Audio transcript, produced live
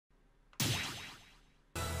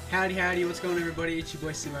Howdy, howdy, what's going on everybody? It's your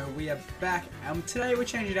boy Simo. We are back, and today we're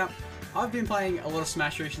changing it up. I've been playing a lot of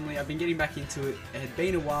Smash recently. I've been getting back into it. It had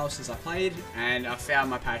been a while since I played, and I found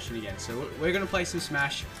my passion again. So we're going to play some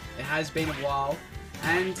Smash. It has been a while,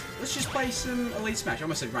 and let's just play some Elite Smash. I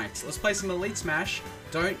almost said ranked. Let's play some Elite Smash.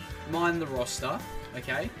 Don't mind the roster,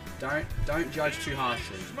 okay? Don't judge too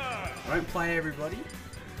harshly. I don't play everybody,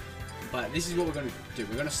 but this is what we're going to do.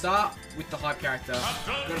 We're going to start with the hype character.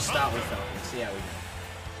 We're going to start with Falcon. See how we go.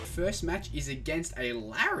 First match is against a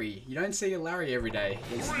Larry. You don't see a Larry every day.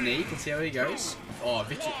 It's neat. Let's see how he goes. Oh,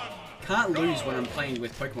 victory. Can't lose when I'm playing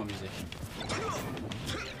with Pokemon music.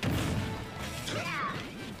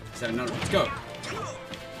 Let's go.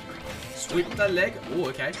 Sweep the leg. Oh,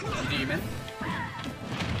 okay. You do you, man.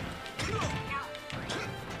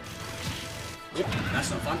 Yep,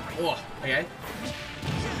 that's not fun. Oh, okay.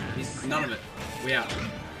 None of it. We out.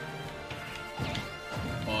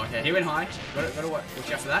 Oh, okay, he went high. Gotta watch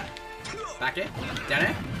out for that. Back it. Down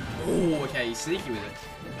it. Oh, okay, he's sneaky with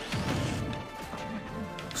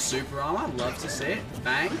it. Super armor. Love to see it.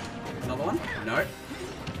 Bang. Another one. No.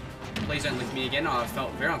 Please don't lick me again. Oh, I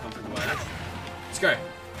felt very uncomfortable by that. Let's go.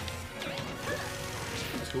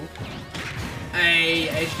 That's cool. Hey,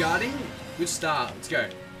 edge guarding. Good start. Let's go.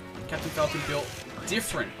 Captain Falcon built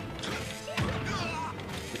different.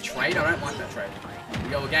 The trade. I don't like that trade. We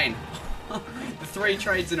go again. The 3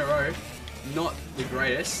 trades in a row, not the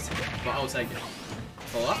greatest, but I'll take it.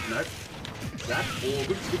 Follow up, nope. Grab, oh,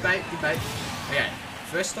 good bait, good bait. Okay,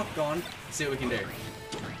 first stock gone, let's see what we can do.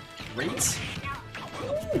 Reeds.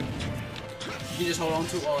 Ooh. You can just hold on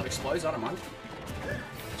to it while it explodes, I don't mind.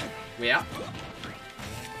 We out.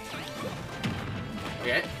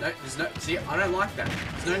 Okay, no, there's no, see, I don't like that.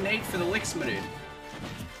 There's no need for the Lixma, dude.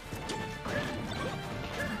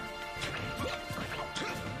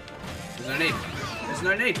 There's no need. There's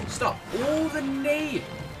no need. Stop. Oh, the knee.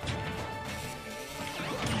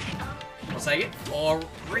 I'll take it. Oh,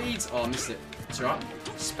 Reeds. Oh, I missed it. That's right.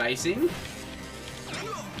 Spacing.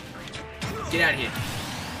 Get out of here.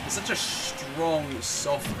 It's such a strong,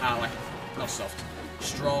 soft, not soft,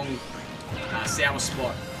 strong, sour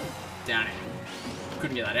spot down here.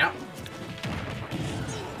 Couldn't get that out.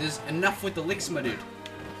 There's enough with the Lixma, dude.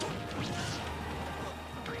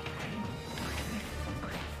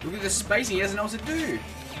 Look at the spacing, he doesn't know what to do.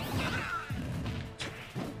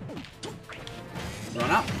 Run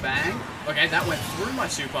up, bang. Okay, that went through my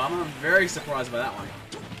super armor. I'm very surprised by that one.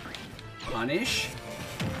 Punish.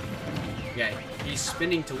 Okay, he's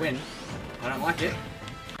spinning to win. I don't like it.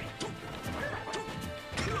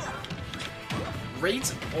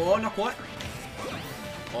 Reads. Oh, not quite.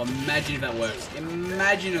 Oh, imagine if that works.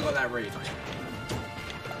 Imagine I got that read.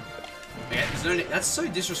 Okay, there's no need. That's so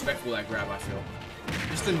disrespectful, that grab, I feel.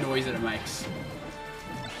 Just the noise that it makes.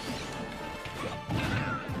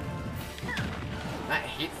 That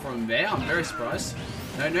hit from there, I'm very surprised.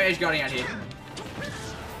 No edge guarding out here.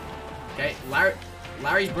 Okay,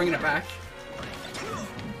 Larry's bringing it back.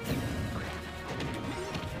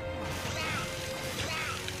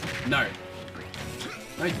 No.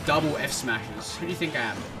 No double F smashes. Who do you think I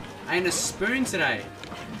am? I ain't a spoon today.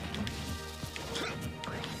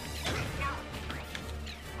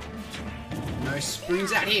 No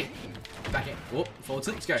spoons out here. Back in. Oh, forward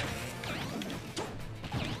tilt. Let's go.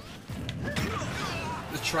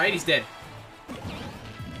 The trade is dead.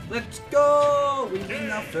 Let's go! We win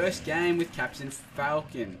our first game with Captain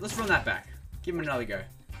Falcon. Let's run that back. Give him another go.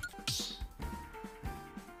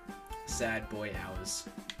 Sad boy hours.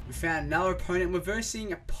 We found another opponent. We're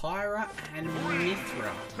versing Pyra and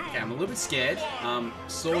Mythra. Okay, I'm a little bit scared.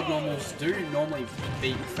 Sword normals do normally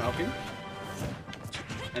beat Falcon.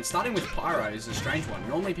 And starting with Pyra is a strange one.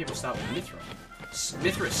 Normally people start with Mythra.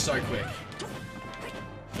 Mythra is so quick.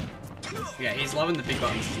 Okay, he's loving the big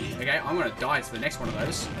buttons. Okay, I'm gonna die to the next one of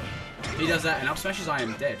those. If he does that and up smashes, I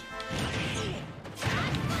am dead.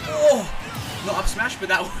 Oh! Not up smash, but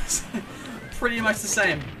that was pretty much the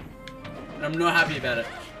same. And I'm not happy about it.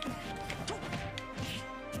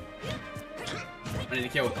 I need to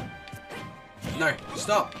kill. No,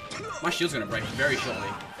 stop. My shield's gonna break very shortly.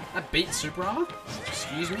 That beat super armor?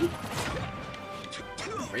 Excuse me?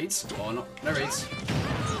 Reeds? Oh, no reeds.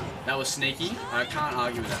 That was sneaky. I can't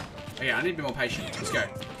argue with that. Okay, I need to be more patient. Let's go.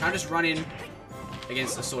 Can't just run in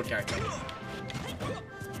against a sword character.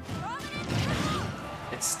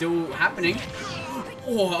 It's still happening.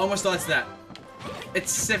 Oh, I almost died to that.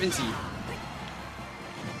 It's 70.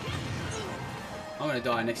 I'm gonna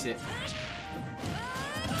die next hit.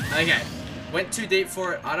 Okay. Went too deep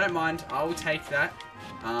for it. I don't mind. I will take that.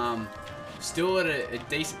 Still at a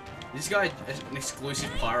decent... This guy is an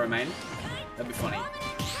exclusive Pyro main. That'd be funny.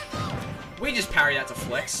 We just parry that to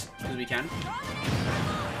flex, because we can.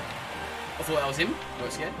 I thought that was him. I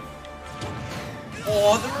was scared.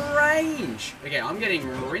 Oh, the range! Okay, I'm getting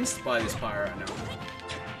rinsed by this pyro right now.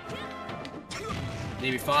 Need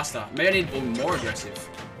to be faster. Maybe I need to be more aggressive.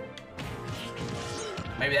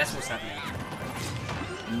 Maybe that's what's happening.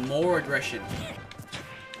 More aggression.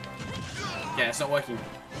 Yeah, it's not working.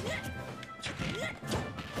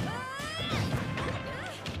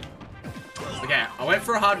 Okay, I went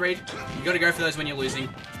for a hard read. You gotta go for those when you're losing.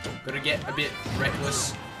 Gotta get a bit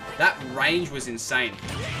reckless. That range was insane.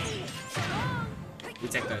 We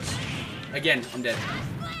take those. Again, I'm dead.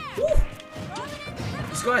 Woo!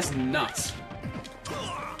 This guy's nuts.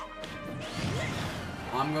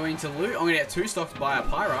 I'm going to loot. I'm going to get 2 stocked by a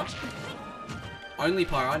Pyra. Only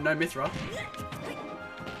Pyra, no Mithra.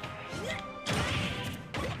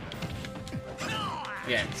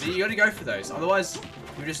 Yeah, so you gotta go for those. Otherwise,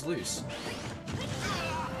 you just lose.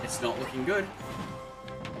 It's not looking good.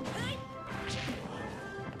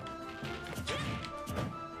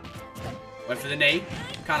 Went for the knee.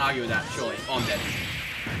 Can't argue with that, surely. Oh, I'm dead.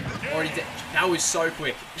 Already dead. That was so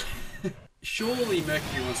quick. Surely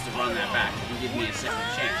Mercury wants to run that back and give me a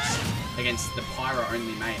second chance against the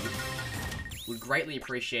Pyro-only main. Would greatly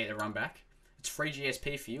appreciate a run back. It's free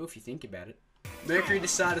GSP for you if you think about it. Mercury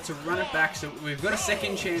decided to run it back, so we've got a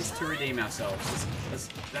second chance to redeem ourselves.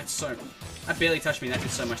 That's so... That barely touched me, that did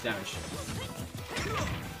so much damage.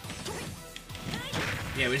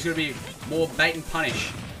 Yeah, we just gotta be more bait and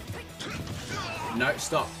punish. No,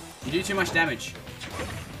 stop. You do too much damage.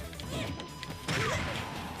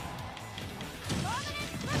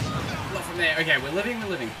 Not from there. Okay, we're living, we're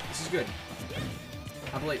living. This is good.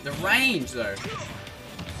 I believe. The range, though.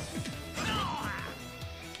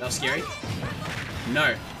 That was scary.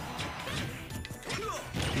 No.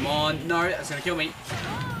 Come on. No, that's gonna kill me.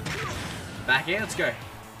 Back here, let's go.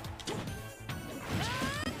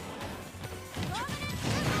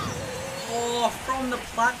 Oh, from the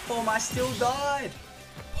platform, I still died.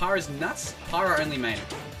 Pyro's nuts. Pyro only main.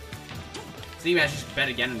 So you guys just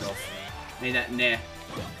better Ganondorf. Need that Nair.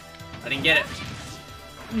 I didn't get it.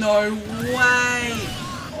 No way.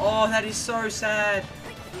 Oh, that is so sad.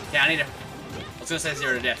 Yeah, I need to... I was gonna say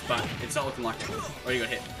 0 to death, but it's not looking like it. Oh, you got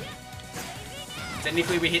hit.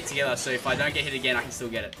 Technically, we hit together, so if I don't get hit again, I can still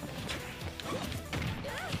get it.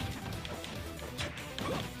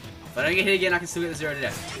 If I don't get hit again, I can still get the 0 to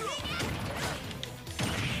death.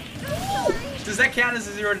 Does that count as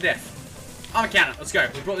a 0 to death? I'm gonna count it. Let's go.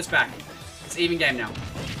 We brought this back. It's even game now.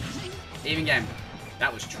 Even game.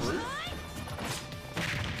 That was true.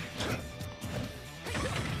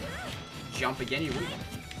 Jump again, you will.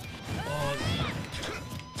 Oh.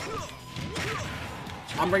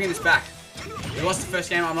 I'm bringing this back. We lost the first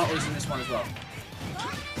game. I'm not losing this one as well.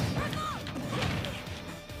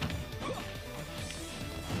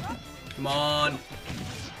 Come on.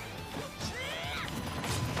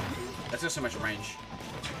 That's got so much range.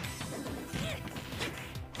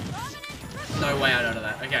 No way out of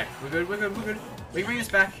that. Okay, we're good, we're good, we're good. We can bring this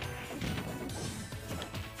back.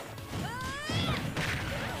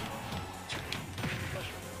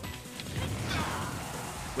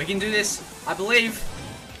 We can do this, I believe.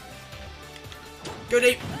 Go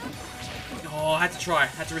deep. Oh, I had to try.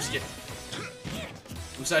 Had to risk it.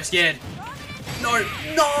 I'm so scared. No,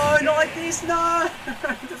 no, not like this, no!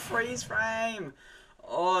 The freeze frame.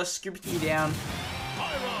 Oh, scoopity down.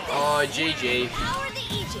 Oh, GG.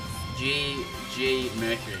 GG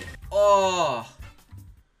Mercury. Oh.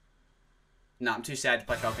 No, I'm too sad to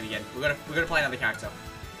play Falcon again. We're gonna play another character.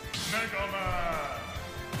 Mega Man.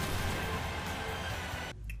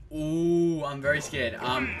 Ooh, I'm very scared.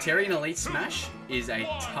 Terry in Elite Smash is a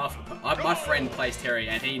tough... my friend plays Terry,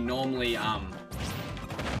 and he normally,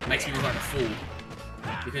 makes me look like a fool.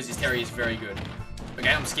 Because his Terry is very good. Okay,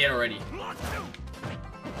 I'm scared already.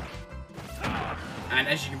 And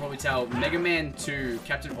as you can probably tell, Mega Man to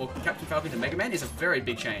Captain Falcon to Mega Man is a very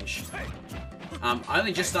big change. I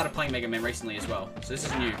only just started playing Mega Man recently as well, so this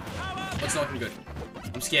is new. It's not looking good.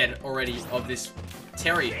 I'm scared already of this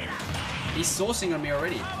Terry. He's sourcing on me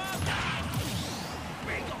already.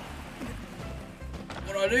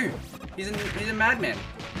 What do I do? He's a madman.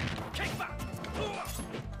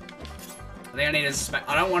 I think I need to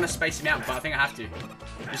I don't want to space him out, but I think I have to.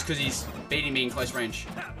 Just because he's beating me in close range.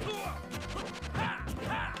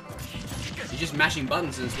 He's just mashing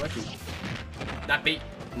buttons and it's working. That beat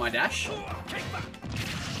my dash.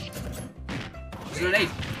 That's what I need.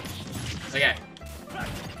 Okay.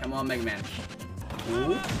 Come on, Mega Man.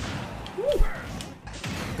 Ooh. Woo.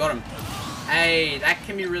 Got him. Hey, that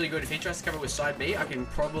can be really good. If he tries to cover with side B, I can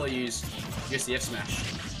probably use just the F smash.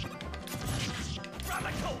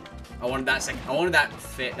 I wanted that second. I wanted that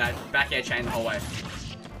back air chain the whole way.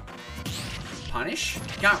 Punish.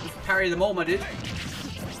 Can't parry them all, my dude.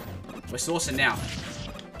 We're saucing now.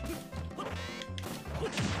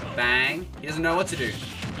 Bang. He doesn't know what to do.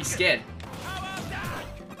 He's scared.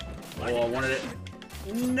 Oh, I wanted it.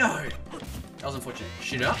 No. That was unfortunate.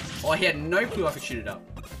 Shoot it up. Oh, he had no clue I could shoot it up.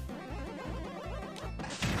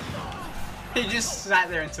 He just sat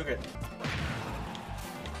there and took it.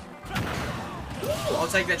 I'll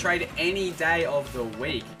take that trade any day of the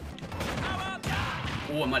week.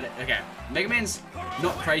 Oh, okay. Mega Man's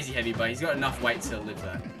not crazy heavy, but he's got enough weight to live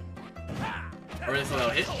that. I really thought that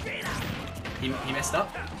would hit. He messed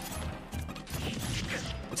up.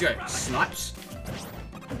 Let's go. Snipes.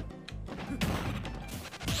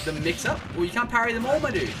 The mix-up. Well, you can't parry them all, my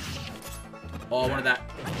dude. Oh, I wanted that.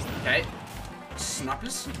 Okay.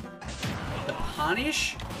 Snipers. The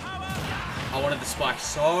punish. I wanted the spike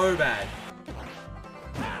so bad.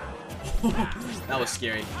 That was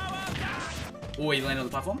scary. Oh, he landed on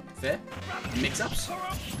the platform. Fair. Mix-ups.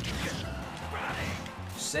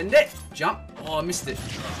 Send it. Jump. Oh, I missed it.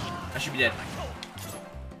 I should be dead.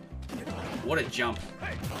 What a jump.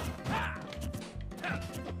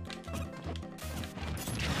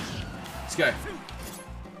 Let's go.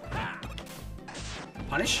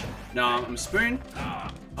 Punish. No, I'm a spoon.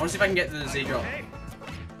 I want to see if I can get the Z drop.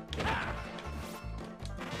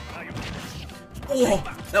 Oh,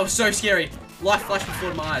 that was so scary. Life flashed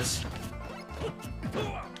before my eyes.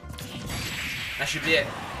 That should be it.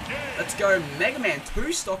 Let's go. Mega Man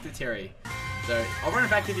 2 stock to Terry. So, I'll run it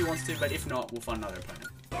back if he wants to, but if not, we'll find another opponent.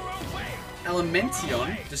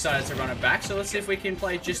 Elemention decided to run it back, so let's see if we can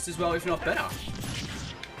play just as well, if not better.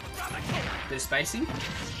 Bit of spacing.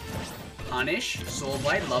 Punish. Sword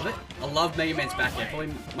Blade. Love it. I love Mega Man's back air.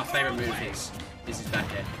 Probably my favorite move is his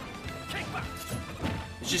back air.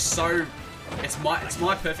 It's just so... It's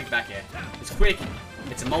my perfect back air. It's quick.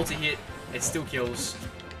 It's a multi-hit. It still kills.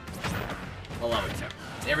 I love it.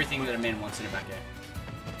 It's everything that a man wants in a back air.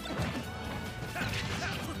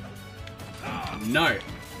 No.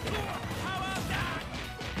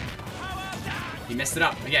 He messed it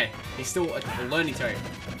up. Okay. He's still a learning Terry.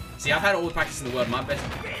 See, I've had all the practice in the world. My best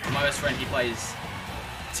friend, he plays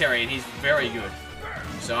Terry, and he's very good.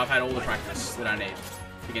 So I've had all the practice that I need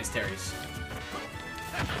against Terry's.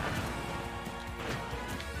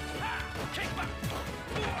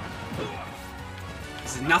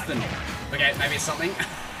 This is nothing. Okay, maybe it's something.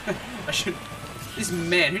 I should... This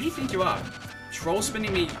man, who do you think you are? Troll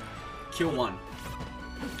spinning me, kill one.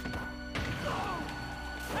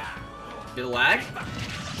 Bit of lag.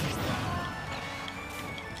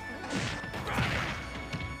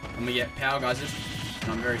 I'm gonna get power geysers,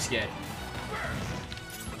 and I'm very scared.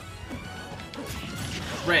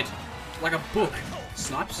 Red, like a book.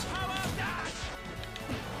 Snipes.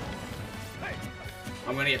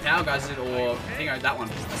 I'm gonna get power geysers, or I think that one.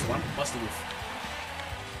 That's the one. Buster Wolf.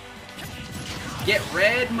 Get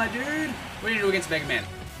red, my dude. What do you do against Mega Man?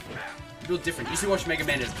 You do it different. You used to watch Mega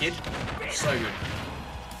Man as a kid. So good.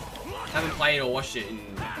 Haven't played or watched it in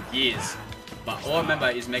years, but all I remember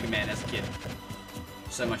is Mega Man as a kid.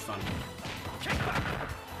 So much fun.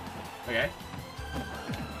 Okay.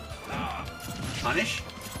 Punish.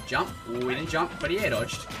 Jump. Ooh, we didn't jump, but he air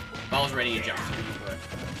dodged. I was ready to jump.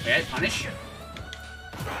 Okay, punish.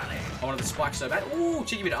 I wanted the spike so bad. Ooh,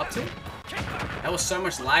 cheeky bit of up tilt. That was so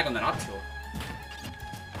much lag on that up tilt.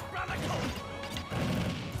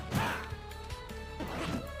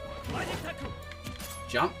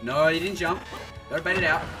 Jump. No, he didn't jump. Gotta bait it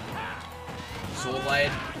out. Sword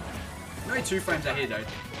Blade. Only 2 frames out here, though.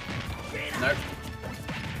 Nope.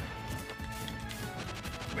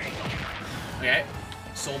 Okay.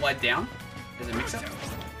 Sword Blade down. There's a mix-up.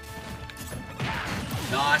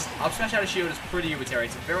 Nice. Up smash out of shield is pretty good with Terry.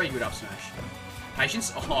 It's a very good up smash.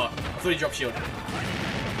 Patience. Oh, I thought he dropped shield.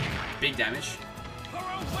 Big damage.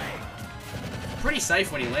 Pretty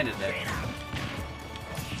safe when he landed there.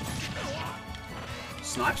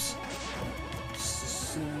 Snipes.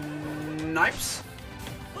 Snipes.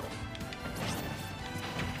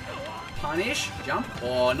 Punish. Jump.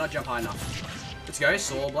 Oh, not jump high enough. Let's go.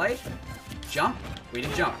 Sword Blade. Jump. We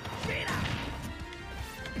didn't jump.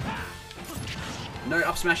 No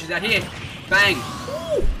up smashes out here. Bang.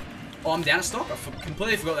 Ooh. Oh, I'm down a stock. I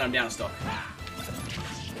completely forgot that I'm down a stock.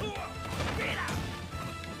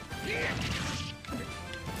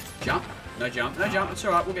 Jump. No jump. No jump. It's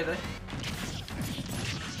alright. We'll get there.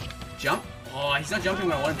 Jump. Oh, he's not jumping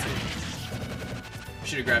when I want him to.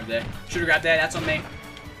 Should have grabbed there. Should have grabbed there. That's on me.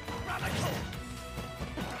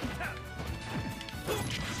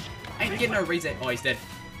 Ain't getting no reset. Oh, he's dead.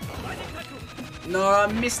 No, I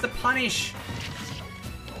missed the punish.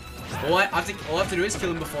 All I have to do is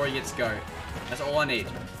kill him before he gets go. That's all I need.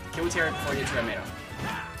 Kill Terry before he gets go meter.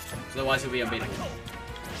 Otherwise he'll be unbeatable.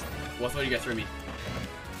 Well, I thought he'd go through me.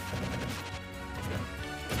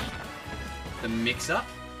 The mix-up?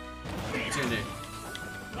 What's he gonna do?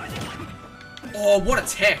 Oh, what a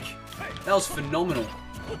tech! That was phenomenal.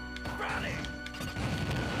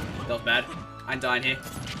 That was bad. I'm dying here.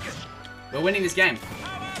 We're winning this game.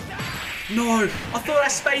 No! I thought I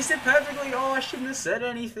spaced it perfectly! Oh, I shouldn't have said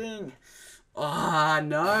anything. Ah, oh,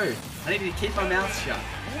 no. I needed to keep my mouth shut.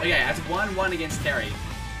 Okay, that's 1-1 against Terry.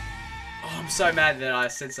 Oh, I'm so mad that I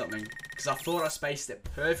said something. Because I thought I spaced it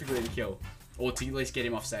perfectly to kill. Or to at least get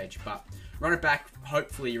him off stage. But run it back.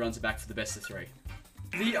 Hopefully he runs it back for the best of 3.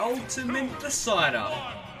 The ultimate decider.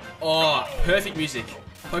 Oh, perfect music.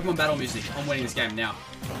 Pokemon battle music. I'm winning this game now.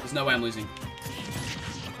 There's no way I'm losing.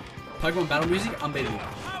 Pokemon battle music, unbeatable.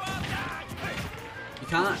 You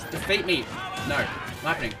can't defeat me. No,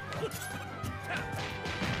 not happening.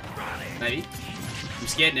 Maybe. I'm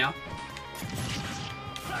scared now.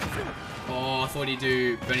 Oh, I thought he'd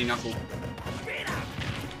do Burning Knuckle.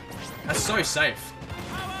 That's so safe.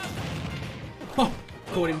 Oh,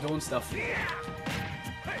 caught him doing stuff.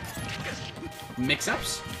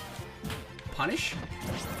 Mix-ups. Punish.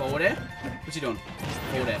 Forward air. What's he doing?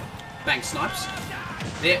 Forward air. Bang, snipes.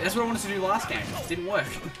 There, that's what I wanted to do last game. Didn't work.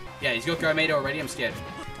 Yeah, he's got Go Meter already. I'm scared.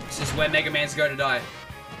 This is where Mega Man's go to die.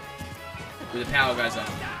 With the power goes up.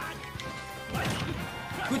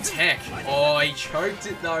 Good tech. Oh, he choked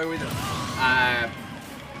it though with a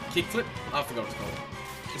kickflip. I forgot what it's called.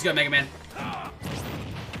 Let's go, Mega Man.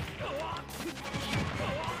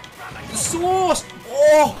 The sauce!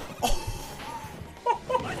 Oh!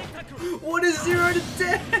 What a 0 to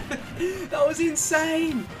death! That was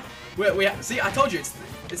insane! See, I told you,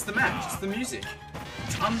 it's the match, it's the music.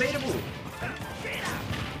 It's unbeatable.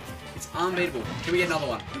 It's unbeatable. Can we get another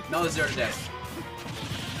one? Another 0 to death.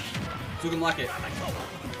 It's looking like it.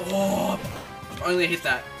 Oh, if only I hit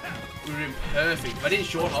that. It would have been perfect. If I didn't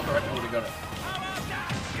short hop, I reckon I would have got it.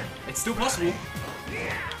 It's still possible.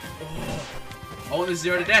 Oh, I want the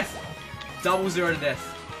 0 to death. Double 0 to death.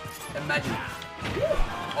 Imagine.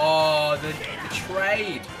 Oh, the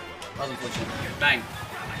trade. That was unfortunate. Bang.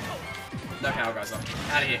 No power guys up.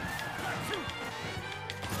 Out of here.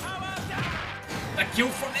 That kill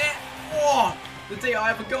from there. Oh, the DI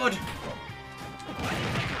of a god.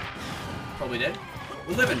 Probably dead.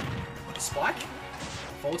 We're living. Spike.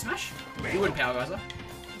 Forward smash. You wouldn't power geyser.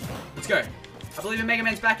 Let's go. I believe in Mega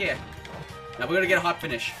Man's back air. Now we're gonna get a hype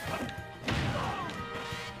finish.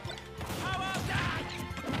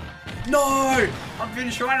 No! I've been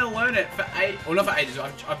trying to learn it for well, not for ages.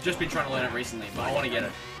 I've just been trying to learn it recently, but I want to get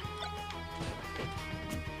it.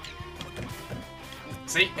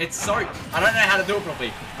 See, it's so... I don't know how to do it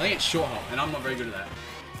properly. I think it's short hop, and I'm not very good at that.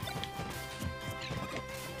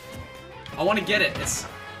 I want to get it.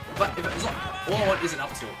 But if it's not... All I want is an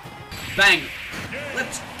up tilt. Bang!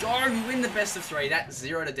 Let's go! We win the best of 3. That's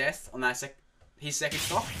 0 to death on that his second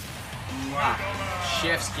stock. Mwah.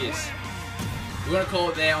 Chef's kiss. We're going to call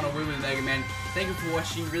it there on a win with Mega Man. Thank you for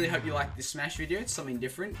watching. Really hope you liked this Smash video. It's something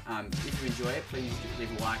different. If you enjoy it, please leave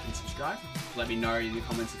a like and subscribe. Let me know in the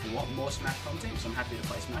comments if you want more Smash content, because I'm happy to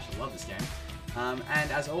play Smash. I love this game.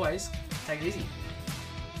 And as always, take it easy.